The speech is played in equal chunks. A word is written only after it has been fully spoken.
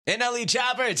NLE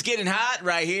Chopper, it's getting hot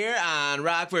right here on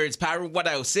Rockford's Power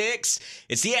 106.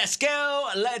 It's the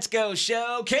Let's Go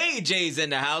show. KJ's in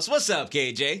the house. What's up,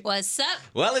 KJ? What's up?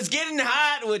 Well, it's getting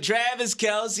hot with Travis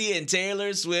Kelce and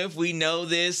Taylor Swift. We know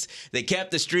this. They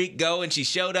kept the streak going. She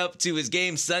showed up to his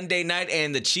game Sunday night,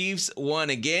 and the Chiefs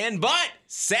won again. But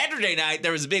Saturday night,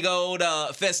 there was big old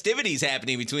festivities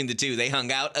happening between the two. They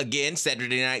hung out again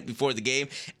Saturday night before the game.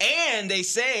 And they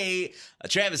say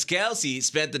Travis Kelce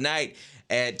spent the night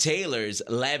at Taylor's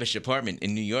lavish apartment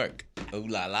in New York. Ooh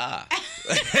la la.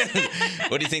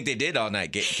 What do you think they did all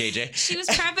night, KJ? She was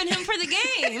prepping him for the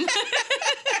game.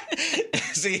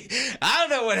 See, I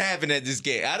don't know what happened at this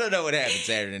game. I don't know what happened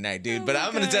Saturday night, dude. But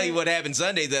I'm going to tell you what happened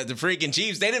Sunday. The freaking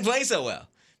Chiefs, they didn't play so well.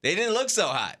 They didn't look so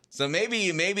hot. So maybe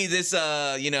this,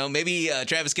 maybe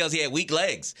Travis Kelce had weak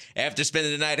legs after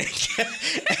spending the night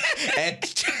at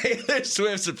Taylor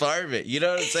Swift's apartment. You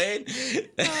know what I'm saying?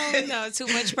 Oh, no, too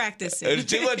much practice.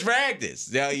 Too much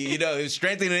practice. Now, he was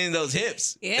strengthening those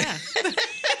hips. Yeah.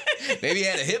 Maybe he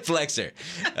had a hip flexor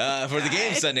for the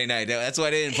game Sunday night. That's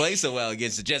why they didn't play so well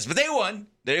against the Jets. But they won.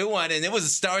 They won, and it was a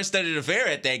star-studded affair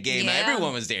at that game. Yeah.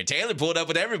 Everyone was there. Taylor pulled up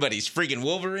with everybody. Freaking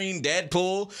Wolverine,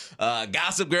 Deadpool,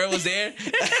 Gossip Girl was there.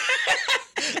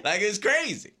 Like, it's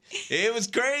crazy. It was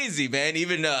crazy, man.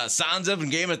 Even Sansa from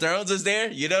Game of Thrones was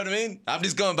there. You know what I mean? I'm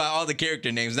just going by all the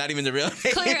character names, not even the real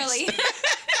names. Clearly.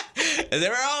 They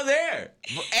were all there.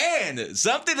 And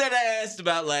something that I asked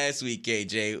about last week,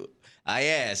 KJ, I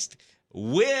asked,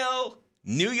 will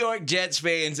New York Jets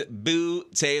fans boo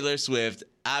Taylor Swift,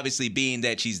 obviously being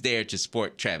that she's there to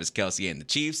support Travis Kelce and the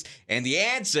Chiefs? And the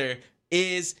answer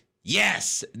is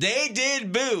yes, they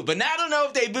did boo. But I don't know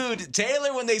if they booed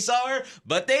Taylor when they saw her,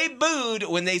 but they booed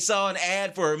when they saw an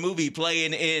ad for her movie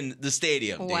playing in the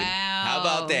stadium. Dude. Wow. How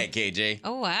about that, KJ?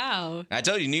 Oh, wow. I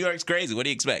told you, New York's crazy. What do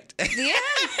you expect? Yeah.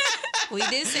 We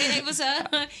did say they was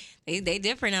they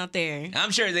different out there.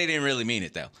 I'm sure they didn't really mean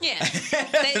it, though. Yeah.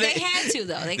 They had to,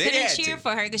 though. They couldn't cheer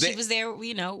for her because she was there,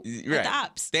 with the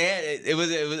ops. It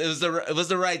was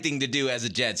the right thing to do as a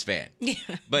Jets fan. Yeah.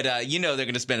 But they're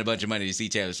going to spend a bunch of money to see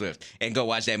Taylor Swift and go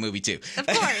watch that movie, too. Of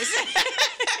course.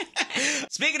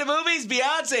 Speaking of movies,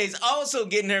 Beyonce's also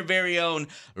getting her very own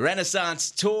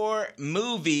Renaissance tour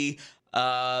movie.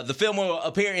 The film will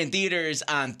appear in theaters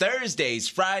on Thursdays,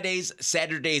 Fridays,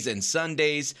 Saturdays, and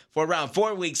Sundays for around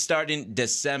 4 weeks starting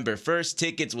December 1st.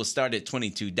 Tickets will start at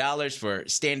 $22 for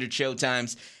standard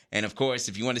showtimes. And, of course,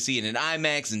 if you want to see it in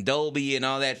IMAX and Dolby and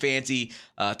all that fancy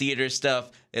theater stuff,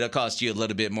 it'll cost you a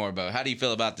little bit more. But how do you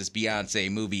feel about this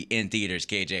Beyonce movie in theaters,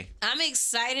 KJ? I'm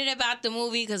excited about the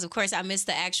movie because, of course, I missed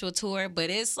the actual tour. But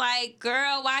it's like,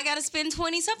 girl, why I got to spend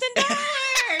 $20-something?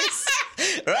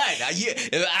 Right.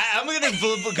 I'm going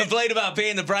to complain about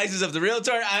paying the prices of the real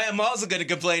tour. I am also going to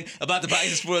complain about the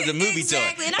prices for the movie tour.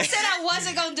 Exactly. And I said I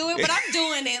wasn't going to do it, but I'm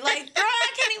doing it. Like, girl, I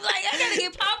can't even, I got to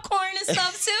get popcorn and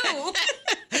stuff, too.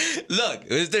 Look,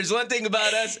 if there's one thing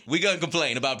about us, we're going to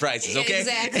complain about prices, okay?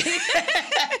 Exactly.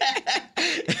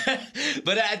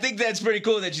 But I think that's pretty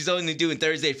cool that she's only doing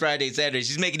Thursday, Friday, Saturday.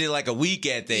 She's making it like a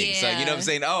weekend thing. Yeah. So, you know what I'm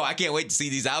saying? Oh, I can't wait to see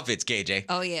these outfits, KJ.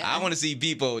 Oh, yeah. I want to see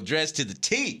people dressed to the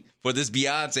T for this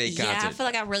Beyonce concert. Yeah, I feel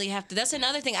like I really have to. That's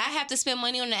another thing. I have to spend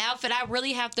money on the outfit. I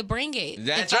really have to bring it.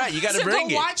 That's right. You got to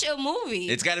bring it. Watch a movie.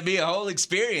 It's got to be a whole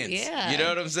experience. Yeah. You know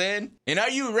what I'm saying? And are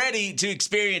you ready to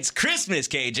experience Christmas,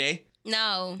 KJ?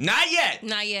 No. Not yet.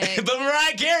 Not yet. But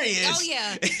Mariah Carey is. Oh,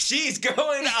 yeah. She's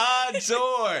going on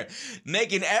tour,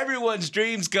 making everyone's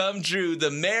dreams come true.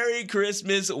 The Merry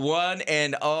Christmas One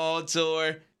and All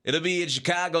Tour. It'll be in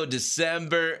Chicago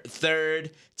December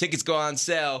 3rd. Tickets go on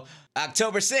sale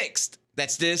October 6th.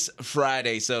 That's this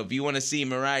Friday. So if you want to see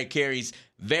Mariah Carey's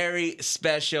very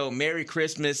special Merry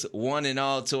Christmas One and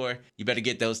All Tour, you better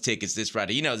get those tickets this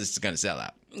Friday. You know this is going to sell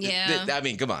out. Yeah. I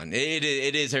mean, come on. It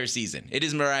is her season. It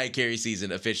is Mariah Carey's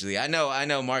season officially. I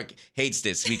know Mark hates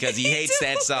this because he hates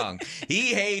that song.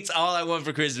 He hates All I Want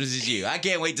for Christmas Is You. I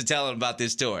can't wait to tell him about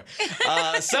this tour.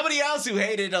 Somebody else who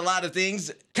hated a lot of things,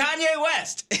 Kanye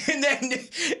West.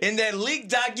 in that leaked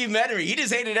documentary. He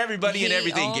just hated everybody and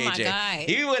everything, KJ. My God.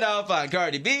 He went off on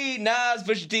Cardi B, Nas,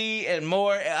 Pusha T, and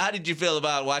more. How did you feel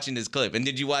about watching this clip? And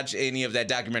did you watch any of that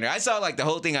documentary? I saw the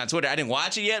whole thing on Twitter. I didn't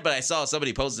watch it yet, but I saw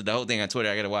somebody posted the whole thing on Twitter.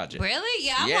 I got to watch it. Really?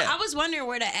 Yeah. I was wondering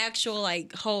where the actual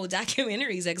whole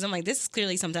documentary is at because I'm like, this is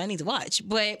clearly something I need to watch.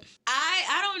 But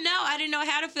I don't know. I didn't know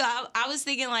how to feel. I was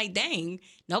thinking dang,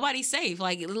 nobody's safe.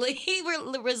 He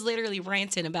was literally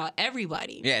ranting about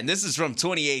everybody. Yeah, and this is from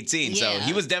 2018, so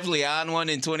he was definitely on one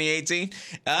in 2018. He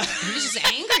was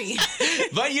just angry agree.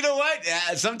 But you know what?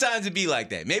 Sometimes it be like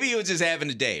that. Maybe he was just having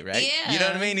a day, right? Yeah. You know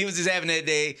what I mean? He was just having a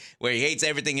day where he hates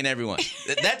everything and everyone.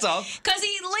 That's all. Because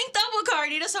he linked up with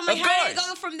Cardi. That's why I'm like, Of how did it course.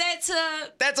 go from that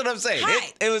to... That's what I'm saying.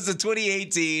 Hi. It was a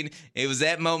 2018. It was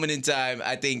that moment in time.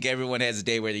 I think everyone has a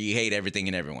day where you hate everything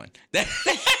and everyone.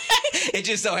 It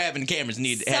just so happened cameras had to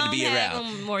be Some have around.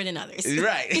 them more than others.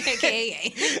 Right.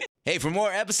 AKA. Hey, for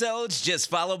more episodes, just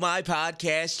follow my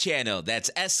podcast channel.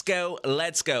 That's Esco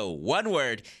Let's Go. One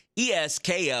word,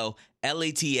 ESKOLETSGO.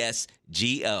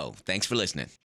 Thanks for listening.